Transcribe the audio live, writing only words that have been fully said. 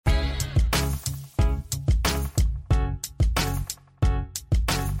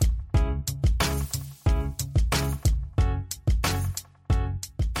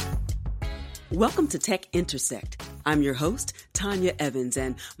Welcome to Tech Intersect. I'm your host, Tanya Evans,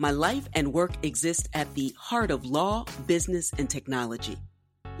 and my life and work exist at the heart of law, business, and technology.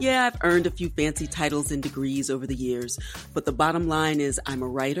 Yeah, I've earned a few fancy titles and degrees over the years, but the bottom line is I'm a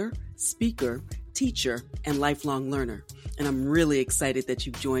writer, speaker, teacher, and lifelong learner, and I'm really excited that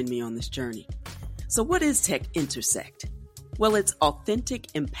you've joined me on this journey. So what is Tech Intersect? Well, it's authentic,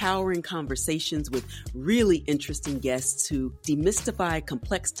 empowering conversations with really interesting guests who demystify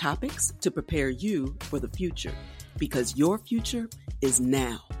complex topics to prepare you for the future, because your future is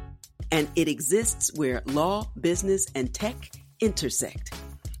now. And it exists where law, business, and tech intersect.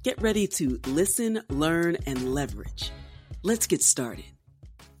 Get ready to listen, learn, and leverage. Let's get started.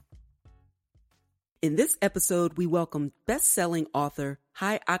 In this episode, we welcome best-selling author,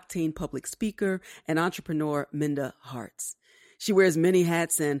 high-octane public speaker, and entrepreneur Minda Harts. She wears many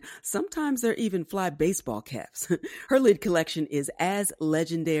hats, and sometimes there even fly baseball caps. Her lit collection is as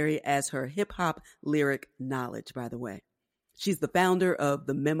legendary as her hip-hop lyric knowledge, by the way. She's the founder of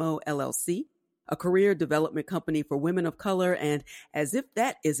The Memo LLC, a career development company for women of color, and as if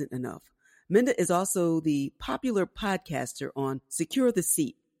that isn't enough, Minda is also the popular podcaster on Secure the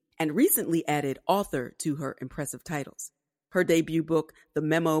Seat and recently added author to her impressive titles. Her debut book, The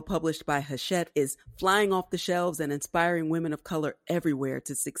Memo, published by Hachette, is flying off the shelves and inspiring women of color everywhere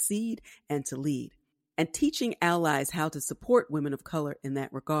to succeed and to lead, and teaching allies how to support women of color in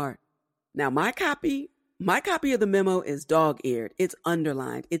that regard. Now, my copy of The Memo is dog-eared, it's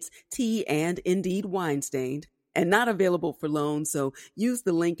underlined, it's tea and indeed wine-stained, and not available for loan, so use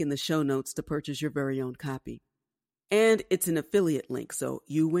the link in the show notes to purchase your very own copy. And it's an affiliate link, so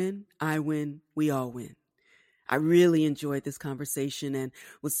you win, I win, we all win. I really enjoyed this conversation and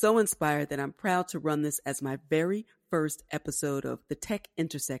was so inspired that I'm proud to run this as my very first episode of the Tech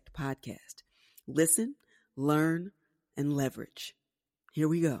Intersect podcast. Listen, learn, and leverage. Here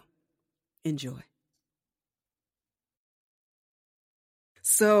we go. Enjoy.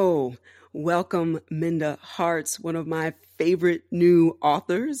 So, welcome Minda Harts, one of my favorite new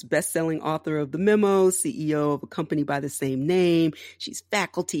authors, best-selling author of The Memo, CEO of a company by the same name. She's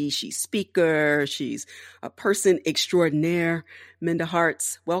faculty, she's speaker, she's a person extraordinaire. Minda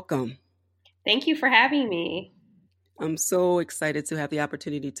Harts, welcome. Thank you for having me. I'm so excited to have the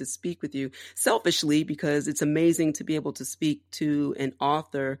opportunity to speak with you, selfishly, because it's amazing to be able to speak to an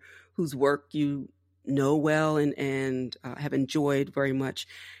author whose work you know well and have enjoyed very much.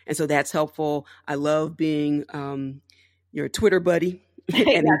 And so that's helpful. I love being your Twitter buddy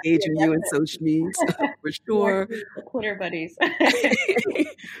and engaging you in social media for sure. Twitter buddies.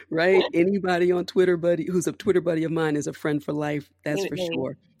 Right? Anybody on Twitter buddy who's a Twitter buddy of mine is a friend for life. That's for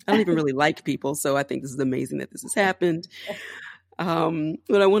sure. I don't even really like people, so I think this is amazing that this has happened.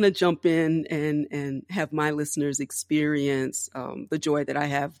 But I want to jump in and have my listeners experience the joy that I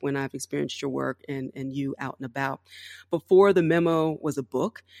have when I've experienced your work and you out and about. Before The Memo was a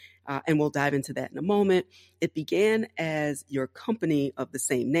book, and we'll dive into that in a moment, it began as your company of the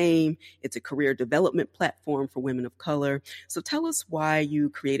same name. It's a career development platform for women of color. So tell us why you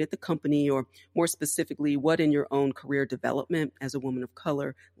created the company, or more specifically, what in your own career development as a woman of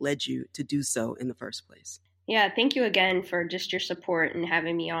color led you to do so in the first place. Yeah, thank you again for just your support and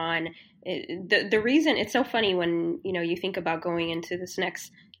having me on. The reason, it's so funny when, you think about going into this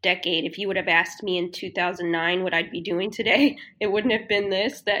next decade. If you would have asked me in 2009 what I'd be doing today, it wouldn't have been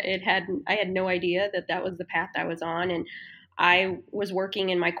this, I had no idea that was the path I was on. And I was working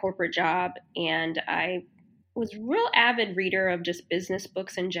in my corporate job, and I was a real avid reader of just business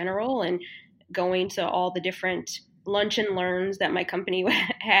books in general, and going to all the different lunch and learns that my company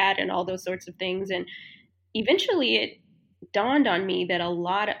had and all those sorts of things. And eventually it dawned on me that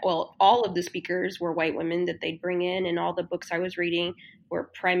all of the speakers were white women that they'd bring in, and all the books I was reading were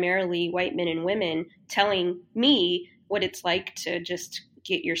primarily white men and women telling me what it's like to just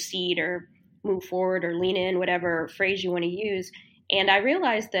get your seat or move forward or lean in, whatever phrase you want to use. And I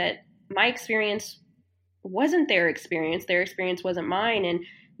realized that my experience wasn't their experience wasn't mine, and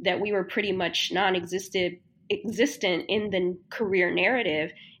that we were pretty much existent in the career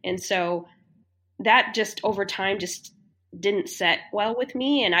narrative. And so that just over time just didn't set well with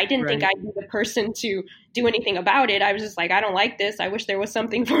me. And I didn't think I'd be the person to do anything about it. I was just like, I don't like this. I wish there was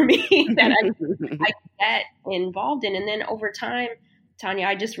something for me that I could get involved in. And then over time, Tanya,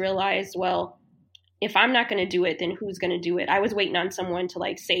 I just realized, well, if I'm not going to do it, then who's going to do it? I was waiting on someone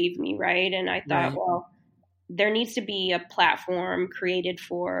to save me. Right. And I thought, well, there needs to be a platform created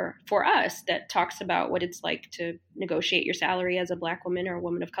for us that talks about what it's like to negotiate your salary as a Black woman or a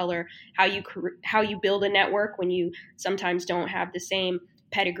woman of color, how you build a network when you sometimes don't have the same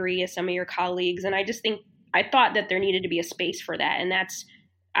pedigree as some of your colleagues. And I thought that there needed to be a space for that. And that's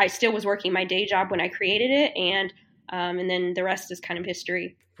I still was working my day job when I created it. And then the rest is kind of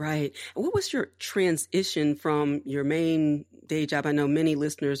history. Right. What was your transition from your main day job? I know many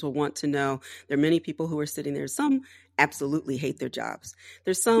listeners will want to know. There are many people who are sitting there. Some absolutely hate their jobs.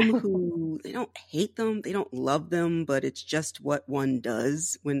 There's some who they don't hate them, they don't love them, but it's just what one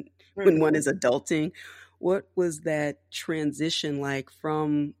does when one is adulting. What was that transition like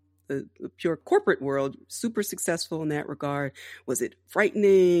from the pure corporate world, super successful in that regard? Was it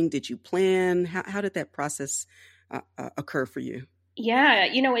frightening? Did you plan? How did that process occur for you? Yeah,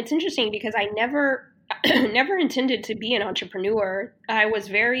 it's interesting because I never never intended to be an entrepreneur. I was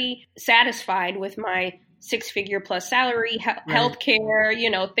very satisfied with my 6-figure plus salary,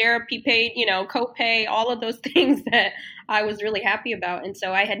 healthcare, therapy paid, copay, all of those things that I was really happy about. And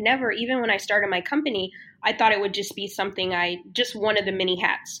so I had never, even when I started my company, I thought it would just be something just one of the many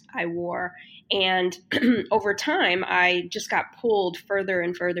hats I wore. And over time, I just got pulled further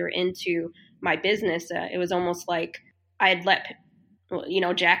and further into my business. It was almost like I had let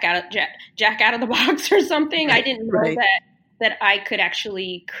Jack out of the box or something. I didn't know that I could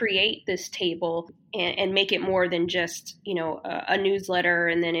actually create this table and make it more than just, a newsletter.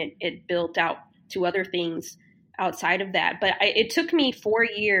 And then it built out to other things outside of that. But it took me 4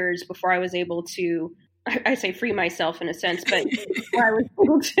 years before I was able to, I say free myself in a sense, but before I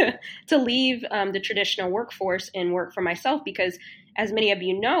was able to leave the traditional workforce and work for myself, because as many of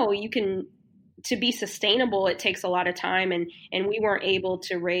you know, to be sustainable, it takes a lot of time. And we weren't able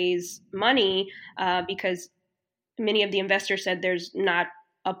to raise money because many of the investors said there's not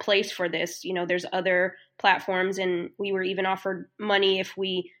a place for this. There's other platforms, and we were even offered money if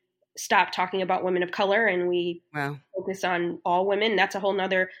we stop talking about women of color and we focus on all women. That's a whole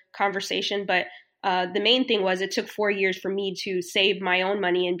nother conversation. But the main thing was it took 4 years for me to save my own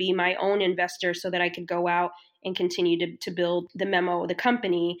money and be my own investor so that I could go out and continue to build the memo, the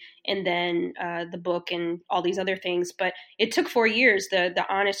company, and then the book and all these other things. But it took 4 years. The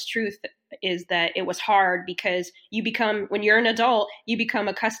honest truth is that it was hard because when you're an adult, you become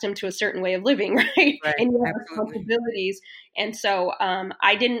accustomed to a certain way of living, right? And you have responsibilities. And so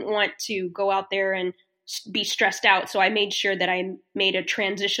I didn't want to go out there and be stressed out. So I made sure that I made a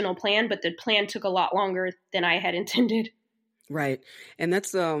transitional plan, but the plan took a lot longer than I had intended. Right. And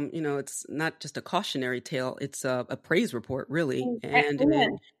that's, it's not just a cautionary tale. It's a praise report, really. And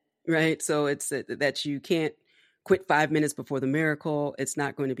right. So it's that you can't quit 5 minutes before the miracle. It's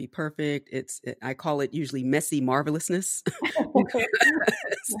not going to be perfect. I call it usually messy marvelousness,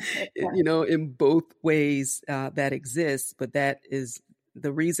 in both ways that exists. But that is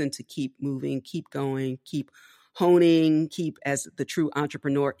the reason to keep moving, keep going, keep honing, keep, as the true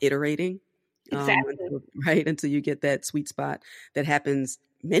entrepreneur, iterating. Exactly. Until you get that sweet spot that happens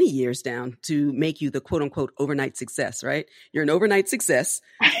many years down to make you the quote unquote overnight success, right? You're an overnight success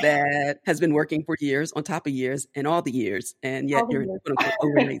that has been working for years on top of years and all the years. And yet you're a quote unquote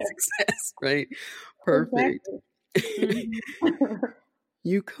overnight success, right? Perfect. Exactly.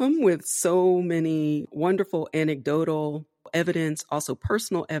 You come with so many wonderful anecdotal evidence, also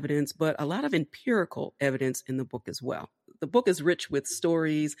personal evidence, but a lot of empirical evidence in the book as well. The book is rich with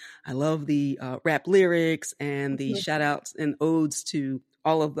stories. I love the rap lyrics and the shout outs and odes to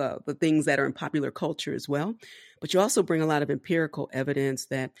all of the things that are in popular culture as well. But you also bring a lot of empirical evidence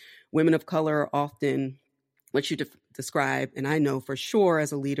that women of color are often what you describe, and I know for sure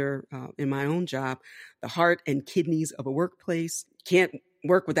as a leader in my own job, the heart and kidneys of a workplace. Can't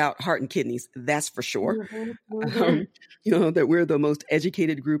work without heart and kidneys, that's for sure. That we're the most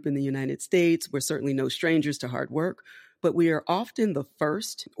educated group in the United States. We're certainly no strangers to hard work, but we are often the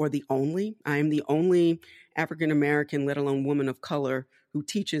first or the only. I am the only African-American, let alone woman of color, who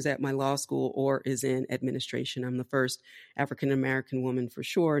teaches at my law school or is in administration. I'm the first African-American woman for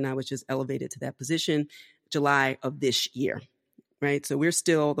sure, and I was just elevated to that position July of this year, right? So we're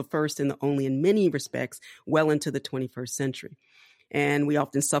still the first and the only in many respects, well into the 21st century. And we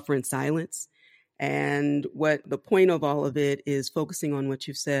often suffer in silence. And what the point of all of it is focusing on what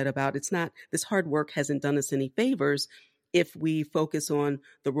you've said about this hard work hasn't done us any favors if we focus on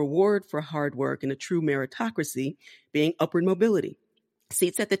the reward for hard work and a true meritocracy being upward mobility,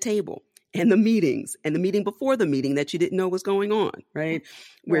 seats at the table, and the meetings, and the meeting before the meeting that you didn't know was going on, right?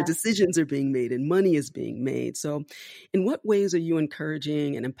 Where decisions are being made and money is being made. So in what ways are you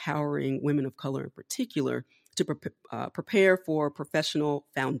encouraging and empowering women of color in particular to prepare for professional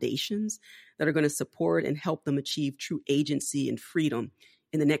foundations that are going to support and help them achieve true agency and freedom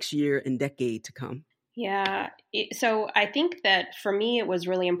in the next year and decade to come? Yeah. So I think that for me, it was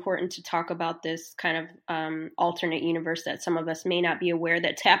really important to talk about this kind of alternate universe that some of us may not be aware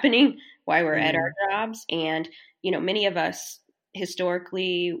that's happening while we're at our jobs. And, many of us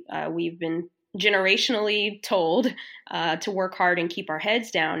historically, we've been generationally told to work hard and keep our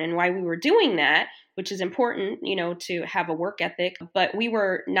heads down. And why we were doing that, which is important, to have a work ethic, but we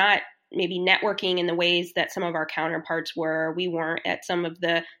were not maybe networking in the ways that some of our counterparts were. We weren't at some of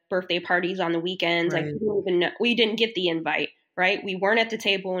the birthday parties on the weekends. Right. Like we didn't get the invite, right? We weren't at the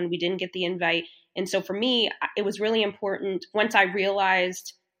table and we didn't get the invite. And so for me, it was really important once I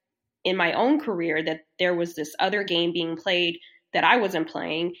realized in my own career that there was this other game being played that I wasn't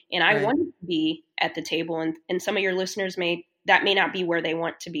playing, and I Right. wanted to be at the table. And some of your listeners may not be where they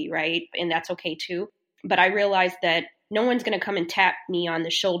want to be, right? And that's okay too. But I realized that no one's going to come and tap me on the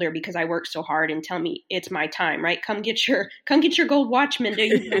shoulder because I worked so hard and tell me it's my time, right? Come get your gold watch, Minda.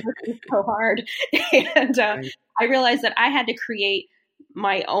 You've been working so hard. And Right. I realized that I had to create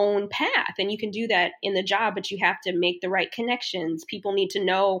my own path, and you can do that in the job, but you have to make the right connections. People need to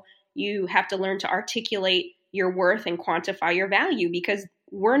know. You have to learn to articulate your worth and quantify your value, because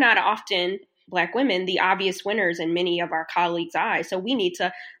we're not often, Black women, the obvious winners in many of our colleagues' eyes. So we need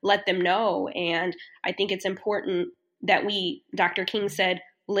to let them know. And I think it's important that we, Dr. King said,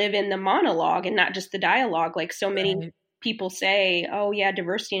 live in the monologue and not just the dialogue. Like so many Right. people say, oh yeah,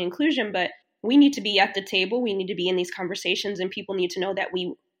 diversity and inclusion, but we need to be at the table. We need to be in these conversations, and people need to know that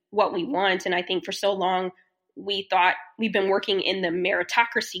what we want. And I think for so long, we thought we've been working in the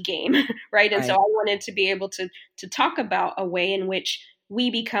meritocracy game, right? And so I wanted to be able to talk about a way in which we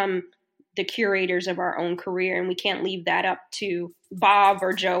become the curators of our own career, and we can't leave that up to Bob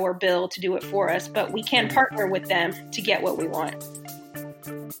or Joe or Bill to do it for us, but we can partner with them to get what we want.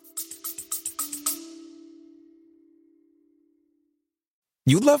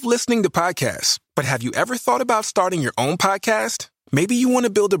 You love listening to podcasts, but have you ever thought about starting your own podcast? Maybe you want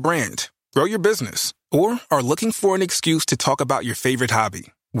to build a brand, grow your business, or are looking for an excuse to talk about your favorite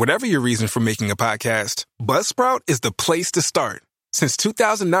hobby. Whatever your reason for making a podcast, Buzzsprout is the place to start. Since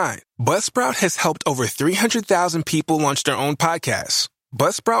 2009, Buzzsprout has helped over 300,000 people launch their own podcasts.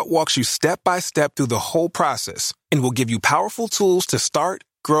 Buzzsprout walks you step by step through the whole process and will give you powerful tools to start,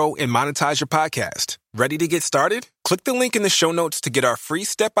 grow, and monetize your podcast. Ready to get started? Click the link in the show notes to get our free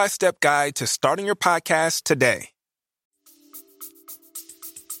step-by-step guide to starting your podcast today.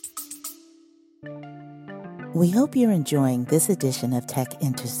 We hope you're enjoying this edition of Tech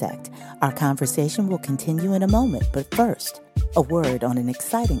Intersect. Our conversation will continue in a moment, but first, a word on an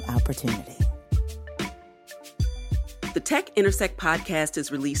exciting opportunity. The Tech Intersect podcast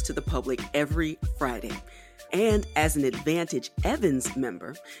is released to the public every Friday. And as an Advantage Evans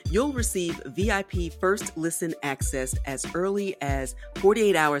member, you'll receive VIP first listen access as early as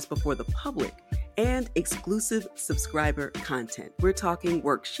 48 hours before the public, and exclusive subscriber content. We're talking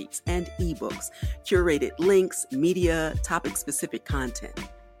worksheets and ebooks, curated links, media, topic-specific content.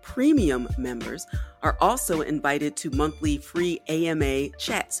 Premium members are also invited to monthly free AMA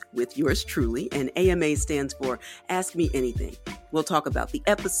chats with yours truly, and AMA stands for Ask Me Anything. We'll talk about the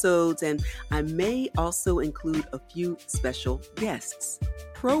episodes, and I may also include a few special guests.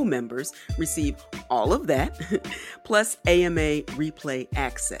 Pro members receive all of that, plus AMA replay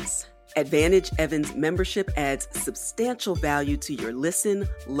access. Advantage Evans membership adds substantial value to your listen,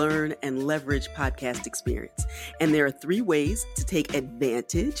 learn, and leverage podcast experience. And there are 3 ways to take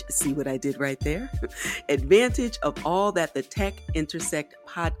advantage. See what I did right there? Advantage of all that the Tech Intersect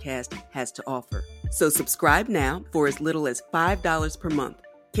podcast has to offer. So subscribe now for as little as $5 per month.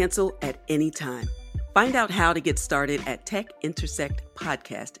 Cancel at any time. Find out how to get started at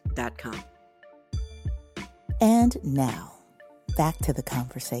techintersectpodcast.com. And now, back to the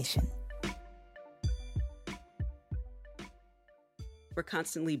conversation. We're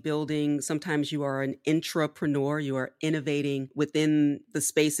constantly building. Sometimes you are an intrapreneur. You are innovating within the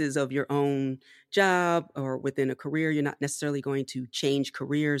spaces of your own job or within a career. You're not necessarily going to change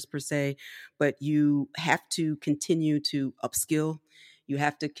careers per se, but you have to continue to upskill. You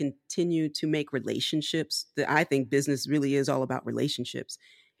have to continue to make relationships. I think business really is all about relationships.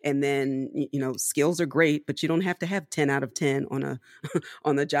 And then, skills are great, but you don't have to have 10 out of 10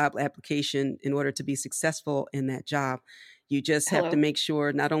 on the job application in order to be successful in that job. You just have to make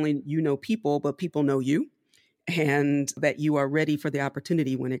sure not only you know people, but people know you, and that you are ready for the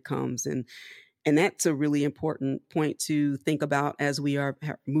opportunity when it comes. And that's a really important point to think about as we are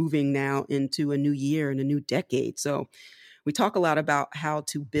moving now into a new year and a new decade. So we talk a lot about how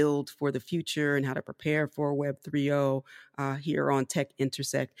to build for the future and how to prepare for Web 3.0 here on Tech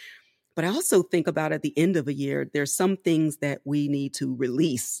Intersect. But I also think about at the end of a year, there's some things that we need to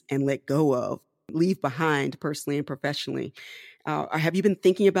release and let go of, leave behind personally and professionally. Have you been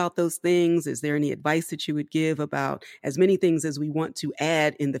thinking about those things? Is there any advice that you would give about as many things as we want to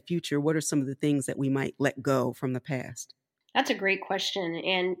add in the future? What are some of the things that we might let go from the past? That's a great question.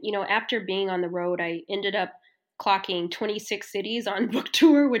 And, after being on the road, I ended up clocking 26 cities on book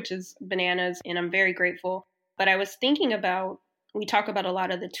tour, which is bananas. And I'm very grateful. But I was thinking about, we talk about a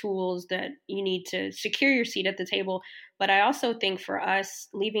lot of the tools that you need to secure your seat at the table. But I also think for us,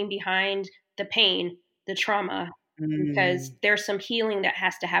 leaving behind the pain, the trauma, because there's some healing that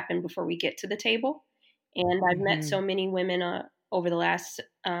has to happen before we get to the table. And I've met so many women over the last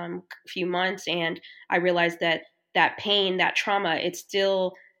few months, and I realized that pain, that trauma, it's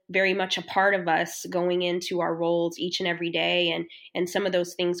still very much a part of us going into our roles each and every day. And some of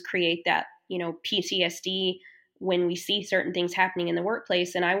those things create that, PTSD when we see certain things happening in the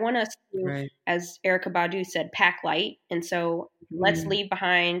workplace. And I want us to, as Erykah Badu said, pack light. And so let's leave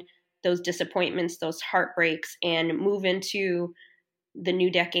behind those disappointments, those heartbreaks, and move into the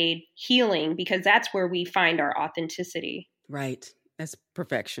new decade healing, because that's where we find our authenticity. Right. That's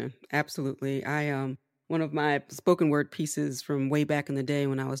perfection. Absolutely. One of my spoken word pieces from way back in the day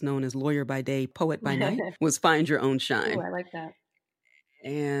when I was known as lawyer by day, poet by night, was find your own shine. Oh, I like that.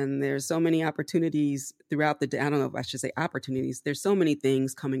 And there's so many opportunities throughout the day. I don't know if I should say opportunities. There's so many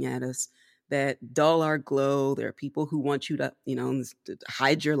things coming at us that dull our glow. There are people who want you to, to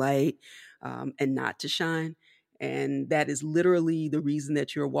hide your light and not to shine. And that is literally the reason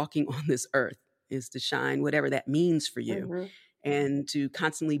that you're walking on this earth, is to shine, whatever that means for you, and to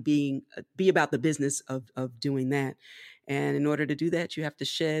constantly be about the business of doing that. And in order to do that, you have to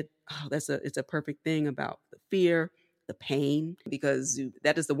shed. It's a perfect thing about the fear, the pain, because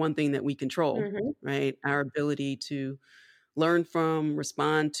that is the one thing that we control, right? Our ability to learn from,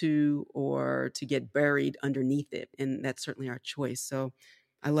 respond to, or to get buried underneath it. And that's certainly our choice. So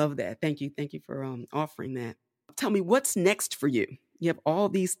I love that. Thank you. Thank you for offering that. Tell me, what's next for you? You have all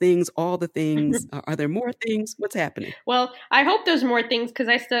these things, all the things. Are there more things? What's happening? Well, I hope there's more things, because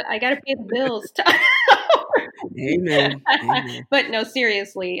I got to pay the bills. Amen. Amen. But no,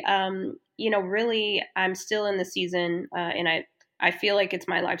 seriously, really, I'm still in the season, and I feel like it's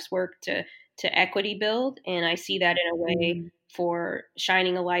my life's work to equity build, and I see that in a way for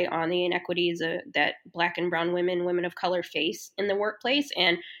shining a light on the inequities that Black and brown women of color face in the workplace.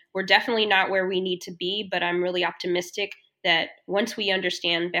 And we're definitely not where we need to be, but I'm really optimistic that once we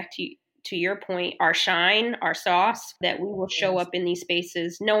understand, back to your point, our shine, our sauce, that we will show up in these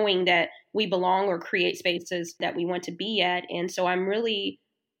spaces knowing that we belong, or create spaces that we want to be at. And so I'm really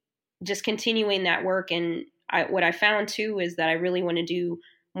just continuing that work. And what I found too is that I really want to do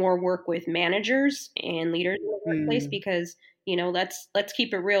more work with managers and leaders in the workplace, because, let's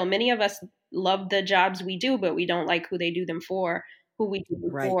keep it real. Many of us love the jobs we do, but we don't like who they do them for, who we do them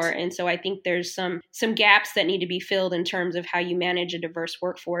for. And so I think there's some gaps that need to be filled in terms of how you manage a diverse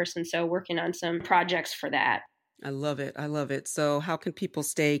workforce. And so working on some projects for that. I love it. I love it. So how can people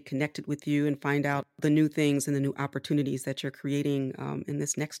stay connected with you and find out the new things and the new opportunities that you're creating in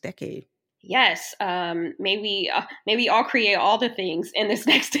this next decade? Yes, maybe I'll create all the things in this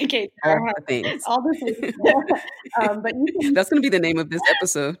next decade. All the things. All the things. But that's going to be the name of this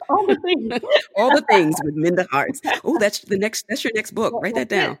episode. All the things. All the things with Minda Harts. Oh, that's your next book. Write that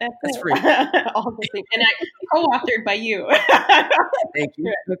down. That's free. All the things, and I co-authored by you. Thank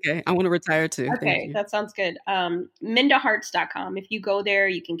you. Okay, I want to retire too. Okay, that sounds good. MindaHarts.com. If you go there,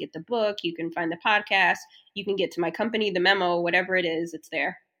 you can get the book. You can find the podcast. You can get to my company, The Memo, whatever it is. It's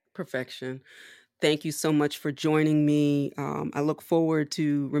there. Perfection. Thank you so much for joining me. I look forward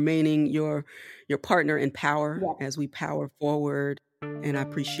to remaining your partner in power as we power forward. And I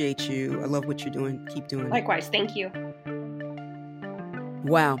appreciate you. I love what you're doing. Keep doing it. Likewise. Thank you.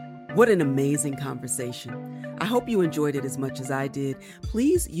 Wow. What an amazing conversation. I hope you enjoyed it as much as I did.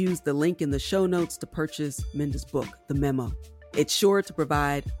 Please use the link in the show notes to purchase Minda's book, The Memo. It's sure to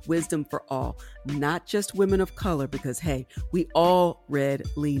provide wisdom for all, not just women of color, because, hey, we all read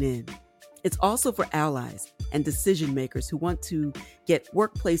Lean In. It's also for allies and decision makers who want to get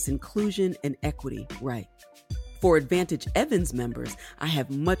workplace inclusion and equity right. For Advantage Evans members, I have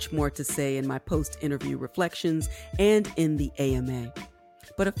much more to say in my post-interview reflections and in the AMA.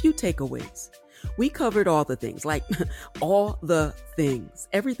 But a few takeaways. We covered all the things, like all the things,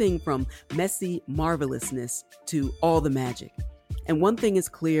 everything from messy marvelousness to all the magic. And one thing is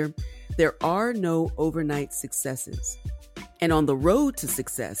clear, there are no overnight successes. And on the road to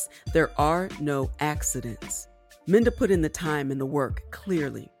success, there are no accidents. Minda put in the time and the work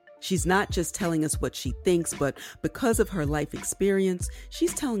clearly. She's not just telling us what she thinks, but because of her life experience,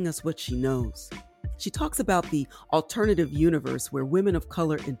 she's telling us what she knows. She talks about the alternative universe where women of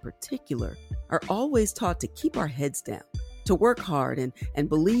color in particular are always taught to keep our heads down, to work hard and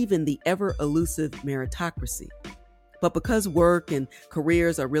believe in the ever-elusive meritocracy. But because work and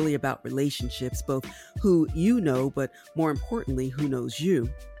careers are really about relationships, both who you know, but more importantly, who knows you,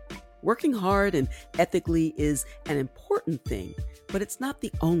 working hard and ethically is an important thing, but it's not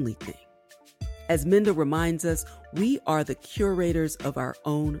the only thing. As Minda reminds us, we are the curators of our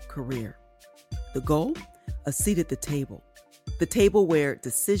own career. The goal? A seat at the table where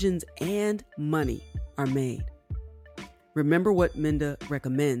decisions and money are made. Remember what Minda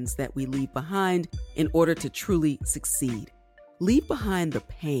recommends that we leave behind in order to truly succeed. Leave behind the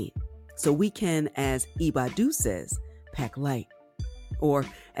pain so we can, as Ibadu says, pack light. Or,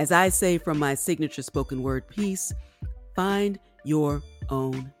 as I say from my signature spoken word piece, find your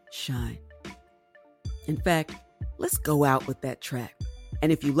own shine. In fact, let's go out with that track.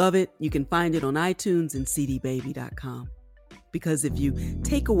 And if you love it, you can find it on iTunes and cdbaby.com. Because if you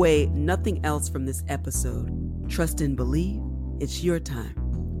take away nothing else from this episode, trust and believe it's your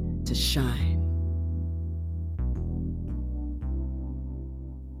time to shine.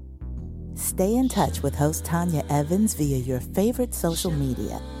 Stay in touch with host Tanya Evans via your favorite social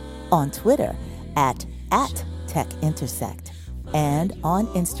media. On Twitter at TechIntersect and on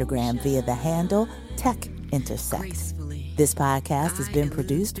Instagram via the handle TechIntersect. This podcast has been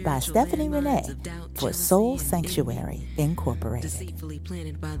produced by Stephanie Renee for Soul Sanctuary Incorporated. Deceitfully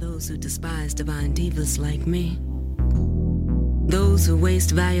planted by those who despise divine divas like me. Those who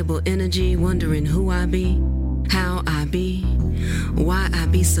waste valuable energy wondering who I be, how I be, why I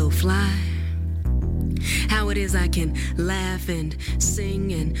be so fly. How it is I can laugh and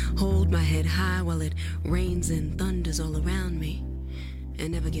sing and hold my head high while it rains and thunders all around me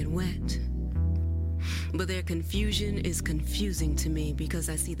and never get wet. But their confusion is confusing to me because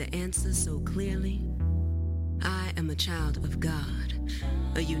I see the answers so clearly. I am a child of God,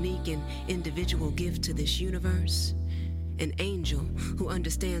 a unique and individual gift to this universe, an angel who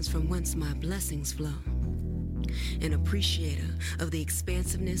understands from whence my blessings flow, an appreciator of the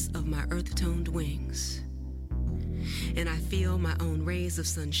expansiveness of my earth-toned wings. And I feel my own rays of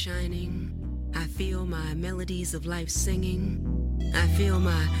sun shining. I feel my melodies of life singing. I feel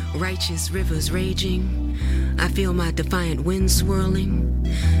my righteous rivers raging. I feel my defiant winds swirling.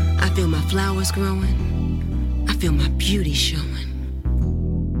 I feel my flowers growing. I feel my beauty showing.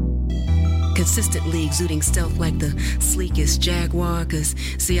 Consistently exuding stealth like the sleekest jaguar. Cause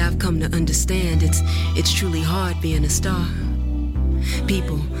see, I've come to understand it's truly hard being a star.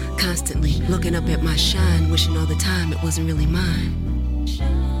 People constantly looking up at my shine, wishing all the time it wasn't really mine.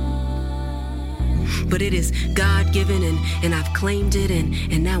 But it is God-given and I've claimed it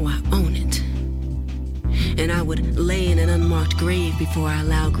and now I own it. And I would lay in an unmarked grave before I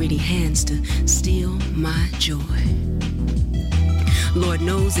allow greedy hands to steal my joy. Lord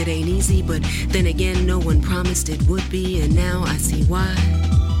knows it ain't easy, but then again, no one promised it would be, and now I see why.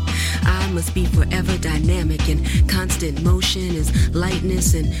 I must be forever dynamic, and constant motion is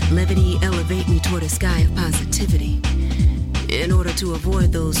lightness and levity elevate me toward a sky of positivity. In order to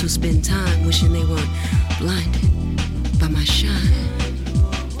avoid those who spend time wishing they weren't blinded by my shine.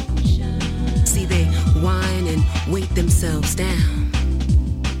 See, they whine and weight themselves down.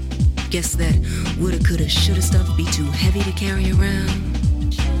 Guess that woulda, coulda, shoulda stuff be too heavy to carry around.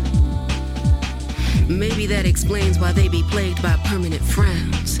 Maybe that explains why they be plagued by permanent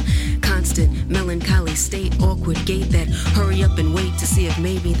frowns. Constant melancholy state, awkward gait that hurry up and wait to see if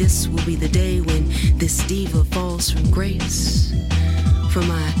maybe this will be the day when this diva falls from grace, from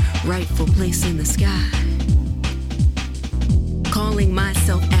my rightful place in the sky. Calling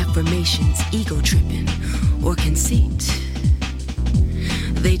myself affirmations, ego tripping, or conceit.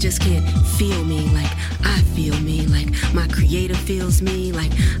 They just can't feel me like I feel me, like my creator feels me,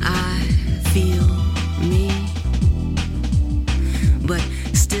 like I feel me. But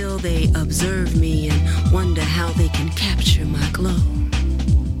still they observe me and wonder how they can capture my glow.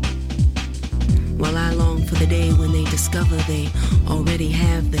 While I long for the day when they discover they already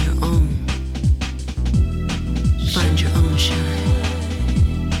have their own. Find your own shine.